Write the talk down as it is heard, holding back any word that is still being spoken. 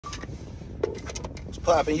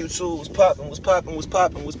poppin', YouTube? What's poppin'? What's poppin'? What's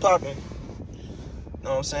poppin'? What's poppin'? Know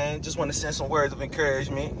what I'm saying? Just want to send some words of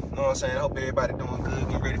encouragement. Know what I'm saying? Hope everybody doing good.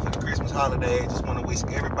 Getting ready for the Christmas holidays. Just want to wish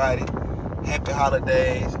everybody happy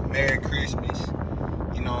holidays, Merry Christmas.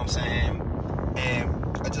 You know what I'm saying?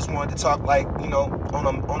 And I just wanted to talk, like, you know, on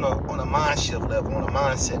a mind shift level, on a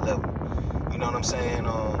mindset level. You know what I'm saying?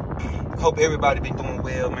 Hope everybody been doing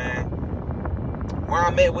well, man. Where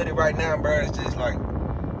I'm at with it right now, bro, is just like,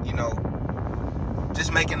 you know,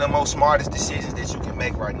 just making the most smartest decisions that you can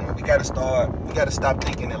make right now. We gotta stop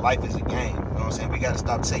thinking that life is a game. You know what I'm saying? We gotta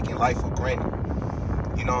stop taking life for granted.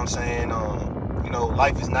 You know what I'm saying? You know,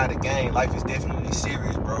 life is not a game. Life is definitely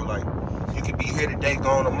serious, bro. Like, you could be here today,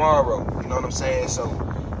 gone tomorrow. You know what I'm saying? So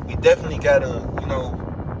we definitely gotta, you know,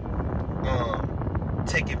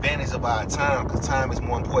 take advantage of our time, because time is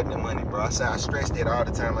more important than money, bro. I stress that all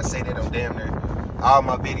the time. I say that on damn near all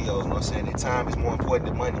my videos. You know what I'm saying? That time is more important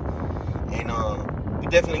than money. And we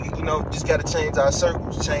definitely, you know, just got to change our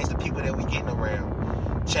circles, change the people that we getting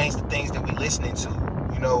around, change the things that we listening to.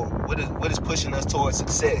 You know, what is pushing us towards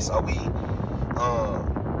success? Are we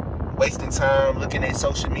wasting time looking at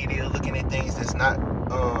social media, looking at things that's not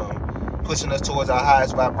pushing us towards our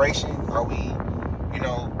highest vibration? Are we, you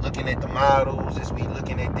know, looking at the models? Is we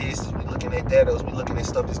looking at this? Is we looking at that? Or is we looking at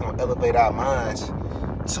stuff that's going to elevate our minds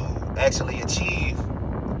to actually achieve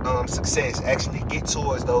success, actually get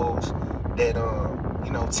towards those that you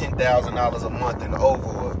know, $10,000 a month and over,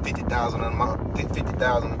 or $50,000 a month,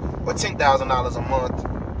 $50,000 or $10,000 a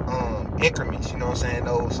month increments. You know what I'm saying?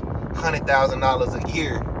 Those $100,000 a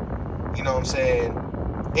year. You know what I'm saying?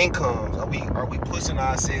 Incomes. Are we pushing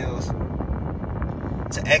ourselves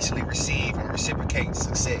to actually receive and reciprocate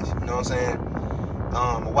success? You know what I'm saying?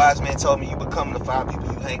 A wise man told me you become the 5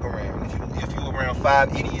 people you hang around. If you around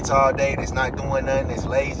 5 idiots all day that's not doing nothing, that's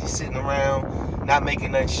lazy, sitting around, not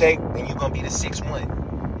making nothing shake, then you're gonna be the 6th one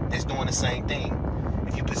that's doing the same thing.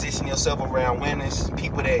 If you position yourself around winners,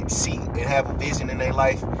 people that see and have a vision in their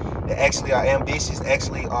life, that actually are ambitious,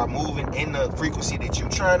 actually are moving in the frequency that you're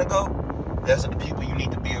trying to go, those are the people you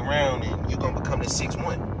need to be around, and you're gonna become the 6th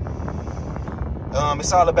one.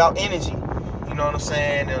 It's all about energy. You know what I'm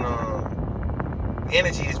saying? And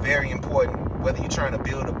energy is very important. Whether you're trying to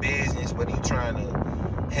build a business, whether you're trying to,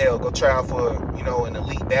 go try out for, you know, an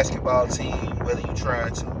elite basketball team, whether you're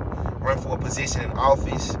trying to run for a position in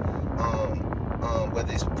office,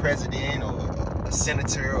 whether it's president or a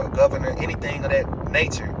senator or a governor, anything of that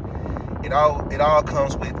nature, it all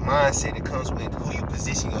comes with mindset. It comes with who you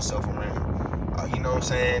position yourself around. You know what I'm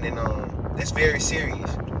saying? And it's very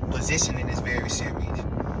serious. Positioning is very serious.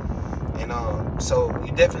 And so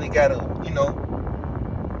you definitely gotta,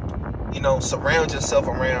 surround yourself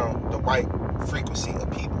around the right frequency of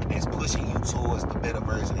people that's pushing you towards the better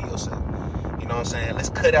version of yourself. You know what I'm saying? Let's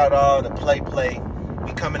cut out all the play.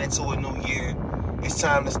 We coming into a new year. It's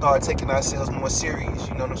time to start taking ourselves more serious.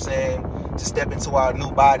 You know what I'm saying? To step into our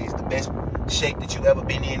new bodies, the best shape that you've ever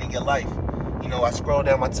been in your life. You know, I scroll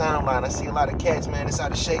down my timeline, I see a lot of cats, man, that's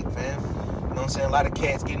out of shape, fam. You know what I'm saying? A lot of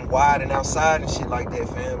cats getting wide and outside and shit like that,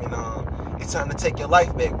 fam. It's time to take your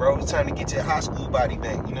life back, bro. It's time to get your high school body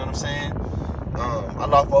back. You know what I'm saying? I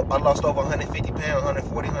lost over 150 pounds,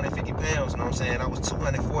 140, 150 pounds. You know what I'm saying? I was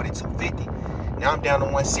 240, 250. Now I'm down to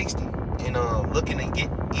 160. And looking to get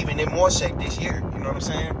even in more shape this year. You know what I'm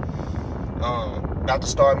saying? About to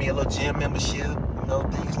start me a little gym membership. You know,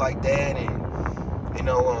 things like that. And,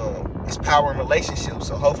 it's power in relationships.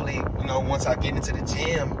 So hopefully, once I get into the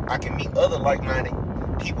gym, I can meet other like-minded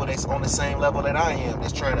people that's on the same level that I am,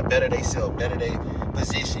 that's trying to better themselves, better their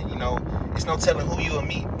position. It's no telling who you will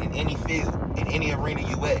meet in any field, in any arena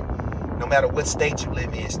you at, no matter what state you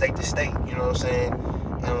live in, state to state. You know what I'm saying?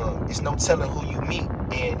 It's no telling who you meet,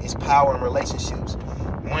 and it's power in relationships.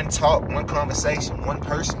 One talk, one conversation, one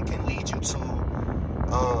person can lead you to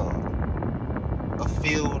a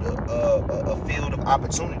field of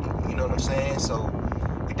opportunity. You know what I'm saying? So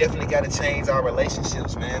we definitely got to change our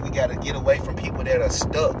relationships, man. We got to get away from people that are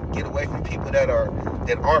stuck, get away from people that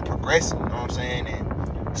aren't progressing. You know what I'm saying?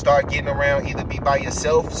 And start getting around, either be by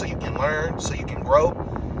yourself so you can learn, so you can grow.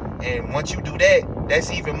 And once you do that, that's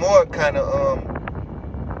even more kind of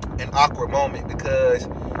an awkward moment, because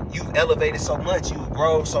you've elevated so much, you've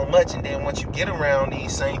grown so much, and then once you get around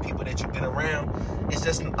these same people that you've been around, it's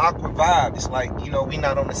just an awkward vibe. It's like, we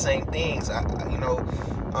not on the same things.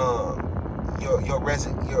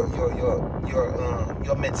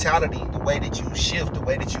 Your mentality, the way that you shift, the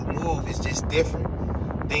way that you move is just different.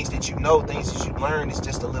 Things that you know, things that you learn is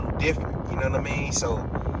just a little different. You know what I mean? So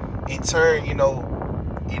in turn,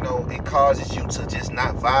 you know, it causes you to just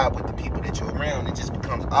not vibe with the people that you're around. It just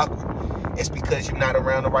becomes awkward. It's because you're not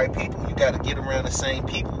around the right people. You got to get around the same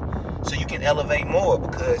people so you can elevate more,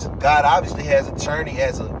 because God obviously has a journey,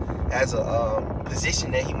 as a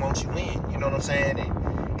position that he wants you in. You know what I'm saying?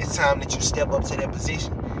 And it's time that you step up to that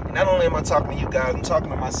position. And not only am I talking to you guys, I'm talking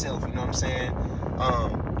to myself. You know what I'm saying?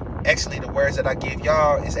 Actually, the words that I give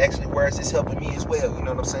y'all is actually words that's helping me as well. You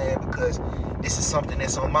know what I'm saying? Because this is something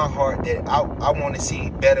that's on my heart, that I want to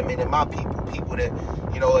see betterment in my people that,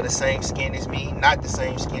 you know, are the same skin as me, not the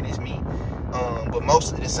same skin as me, but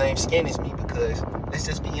mostly the same skin as me. Because let's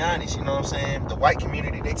just be honest, you know what I'm saying? The white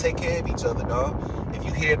community, they take care of each other, dog. If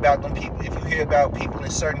you hear about them people, if you hear about people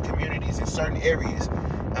in certain communities, in certain areas,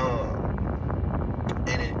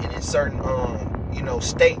 and in certain, you know,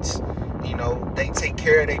 states, you know, they take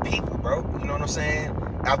care of their people, bro. You know what I'm saying?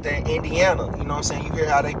 Out there in Indiana, you know what I'm saying? You hear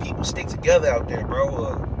how they people stick together out there,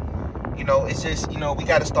 bro. You know, it's just, you know, we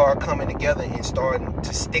got to start coming together and starting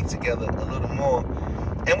to stick together a little more.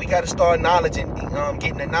 And we got to start acknowledging,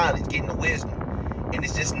 getting the knowledge, getting the wisdom. And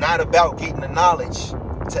it's just not about getting the knowledge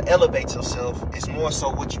to elevate yourself. It's more so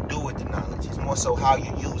what you do with the knowledge. It's more so how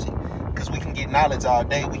you use it. Because we can get knowledge all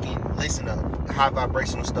day. We can listen to high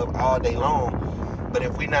vibrational stuff all day long. But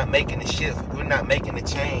if we're not making the shift, if we're not making the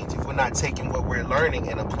change, if we're not taking what we're learning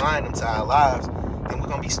and applying them to our lives, then we're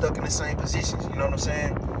going to be stuck in the same positions. You know what I'm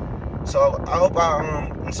saying? So I hope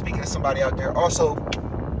I'm speaking to somebody out there. Also,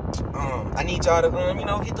 I need y'all to, you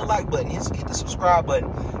know, hit the like button, hit the subscribe button.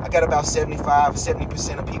 I got about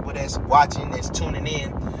 70% of people that's watching, that's tuning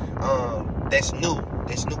in, that's new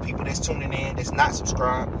people that's tuning in, that's not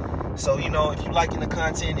subscribed. So, you know, if you liking the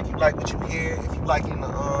content, if you like what you hear, if you liking the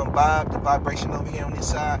vibe, the vibration over here on this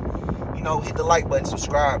side, you know, hit the like button,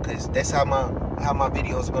 subscribe, because that's how my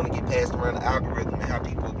videos are going to get passed around the algorithm, and how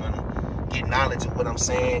people are going to get knowledge of what I'm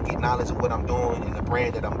saying, get knowledge of what I'm doing, and the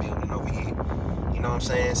brand that I'm building over here. You know what I'm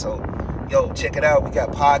saying? So, yo, check it out. We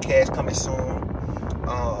got podcasts coming soon.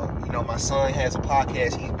 You know, my son has a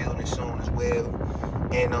podcast he's building soon as well.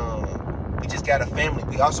 And we just got a family.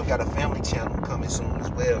 We also got a family channel coming soon as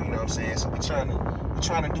well. You know what I'm saying? So we're trying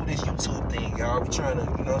to do this YouTube thing, y'all. We're trying to,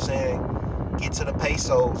 you know what I'm saying, get to the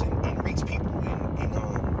pesos and reach people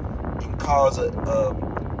and cause a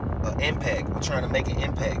impact. We're trying to make an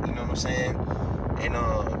impact. You know what I'm saying? And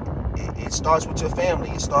it starts with your family.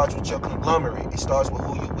 It starts with your conglomerate. It starts with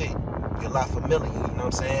who you with. Your La Familia. You know what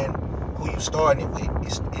I'm saying? Who you starting it with.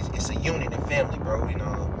 It's a unit and family, bro. You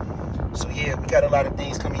know. So yeah, we got a lot of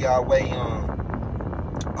things coming y'all way.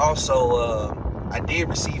 Also, I did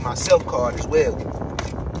receive my self card as well.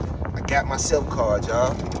 I got my self card,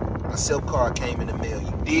 y'all. My self card came in the mail.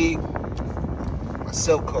 You dig? My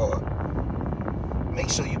self card. Make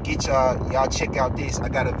sure you get y'all check out this. I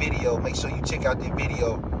got a video. Make sure you check out that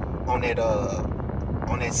video on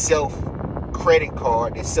that self credit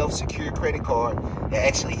card, that self-secure credit card that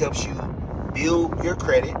actually helps you build your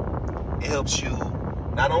credit. It helps you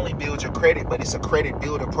not only build your credit, but it's a credit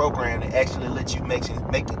builder program that actually lets you make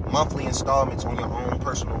monthly installments on your own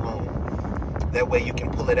personal loan. That way you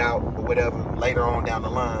can pull it out or whatever later on down the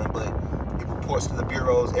line. But it reports to the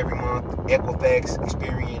bureaus every month, Equifax,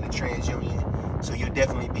 Experian, and TransUnion. So you'll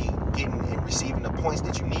definitely be getting and receiving the points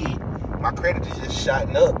that you need. My credit is just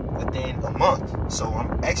shotting up within a month. So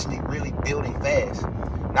I'm actually really building fast.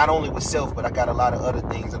 Not only with self, but I got a lot of other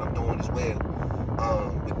things that I'm doing as well.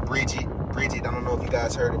 With Bridget, I don't know if you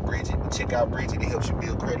guys heard of Bridget, but check out Bridget. It helps you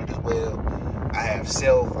build credit as well. I have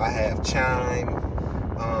Self, I have Chime.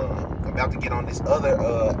 I'm about to get on this other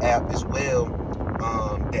app as well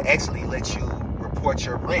that actually lets you report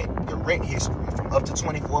your rent history from up to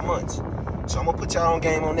 24 months. So I'm gonna put y'all on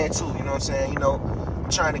game on that too. You know what I'm saying? You know, I'm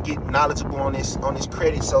trying to get knowledgeable on this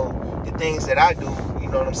credit. So the things that I do, you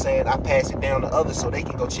know what I'm saying, I pass it down to others so they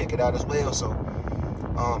can go check it out as well. So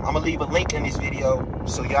I'm gonna leave a link in this video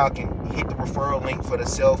so y'all can hit the referral link for the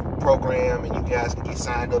self program, and you guys can get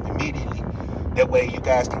signed up immediately. That way you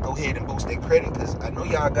guys can go ahead and boost their credit, because I know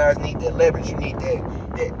y'all guys need that leverage. You need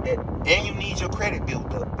that, and you need your credit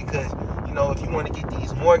built up, because you know, if you want to get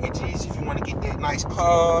these mortgages, if you want to get that nice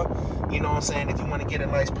car, you know what I'm saying, if you want to get a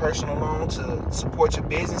nice personal loan to support your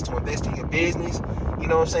business, to invest in your business, you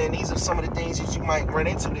know what I'm saying, these are some of the things that you might run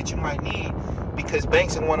into that you might need, because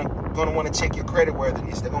banks are going to want to check your credit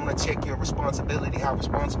worthiness. They're going to check your responsibility, how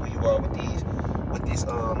responsible you are with this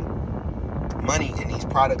money and these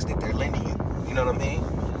products that they're lending you. You know what I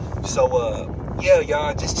mean? So yeah,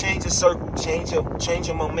 y'all, just change your circle, change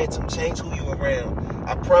your momentum, change who you around.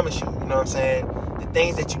 I promise you, you know what I'm saying? The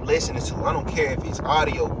things that you listening to, I don't care if it's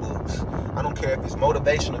audio books, I don't care if it's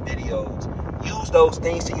motivational videos. Use those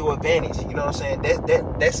things to your advantage. You know what I'm saying?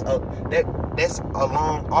 That that's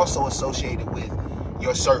along also associated with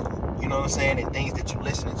your circle, you know what I'm saying, and things that you're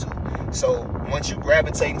listening to. So once you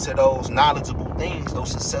gravitate into those knowledgeable things,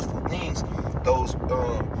 those successful things, those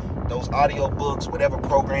audio books, whatever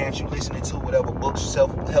programs you're listening to, whatever books,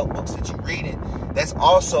 self-help books that you're reading, that's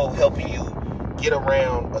also helping you get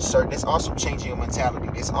around that's also changing your mentality.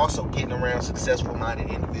 That's also getting around successful minded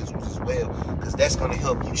individuals as well, because that's going to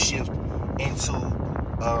help you shift into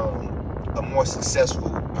a more successful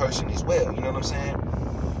person as well. You know what I'm saying?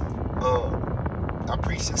 I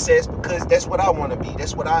preach success because that's what I want to be.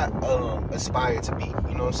 That's what I aspire to be. You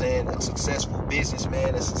know what I'm saying? A successful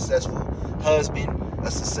businessman, a successful husband, a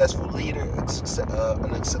successful leader, a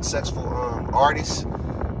successful artist,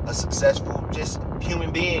 a successful just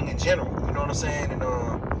human being in general. You know what I'm saying? And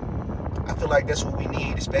I feel like that's what we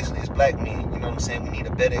need, especially as black men. You know what I'm saying? We need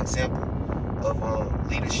a better example of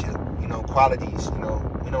leadership, you know, qualities. You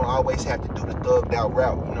know, we don't always have to do the thugged out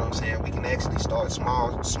route. You know what I'm saying? We can actually start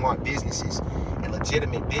small, smart businesses and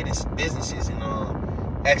legitimate businesses,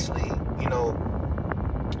 and actually, you know,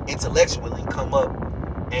 intellectually come up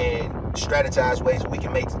and strategize ways we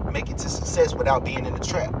can make it to success without being in the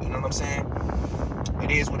trap. You know what I'm saying? It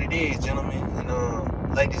is what it is, gentlemen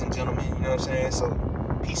and ladies and gentlemen. You know what I'm saying?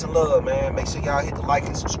 So peace and love, man. Make sure y'all hit the like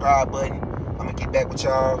and subscribe button. I'm gonna get back with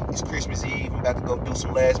y'all. It's Christmas Eve. I'm about to go do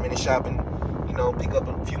some last minute shopping, you know, pick up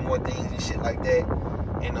a few more things and shit like that.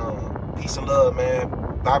 And peace and love, man.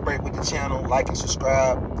 Vibrate with the channel, like and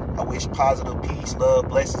subscribe. I wish positive peace, love,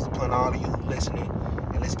 blessings upon all of you listening.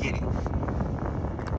 And let's get it.